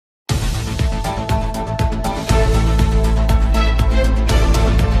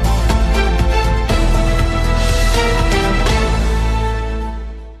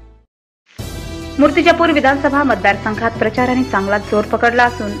मूर्तिजापूर विधानसभा मतदारसंघात प्रचाराने चांगला जोर पकडला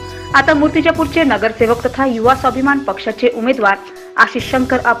असून आता मूर्तिजापूरचे नगरसेवक तथा युवा स्वाभिमान पक्षाचे उमेदवार आशिष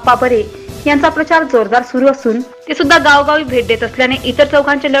शंकर अप्पा बरे यांचा प्रचार जोरदार सुरू असून ते सुद्धा गावोगावी भेट देत असल्याने इतर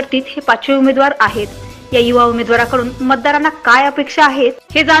चौघांच्या लढतीत हे पाचवे उमेदवार आहेत। या युवा उमेदवाराकडून मतदारांना काय अपेक्षा आहेत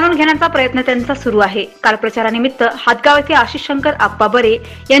हे जाणून घेण्याचा प्रयत्न त्यांचा सुरू आहे। काल प्रचारानिमित्त हातगाव येथे आशिष शंकर अप्पा बरे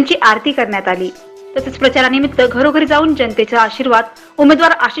यांची आरती करण्यात आली। तसेच प्रचारानिमित्त घरोघरी जाऊन जनतेचा आशीर्वाद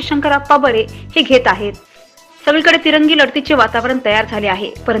उमेदवार आशिष शंकर अप्पा बरे हे घेत आहेत। सगळीकडे तिरंगी लढतीचे वातावरण तयार झाले आहे,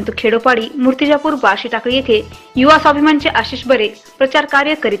 परंतु खेडोपाडी मूर्तिजापूर बार्शी टाकळी येथे युवा स्वाभिमानचे आशिष बरे प्रचार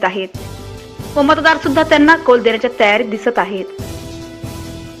कार्य करीत आहेत व मतदार सुद्धा त्यांना कौल देण्याच्या तयारीत दिसत आहेत।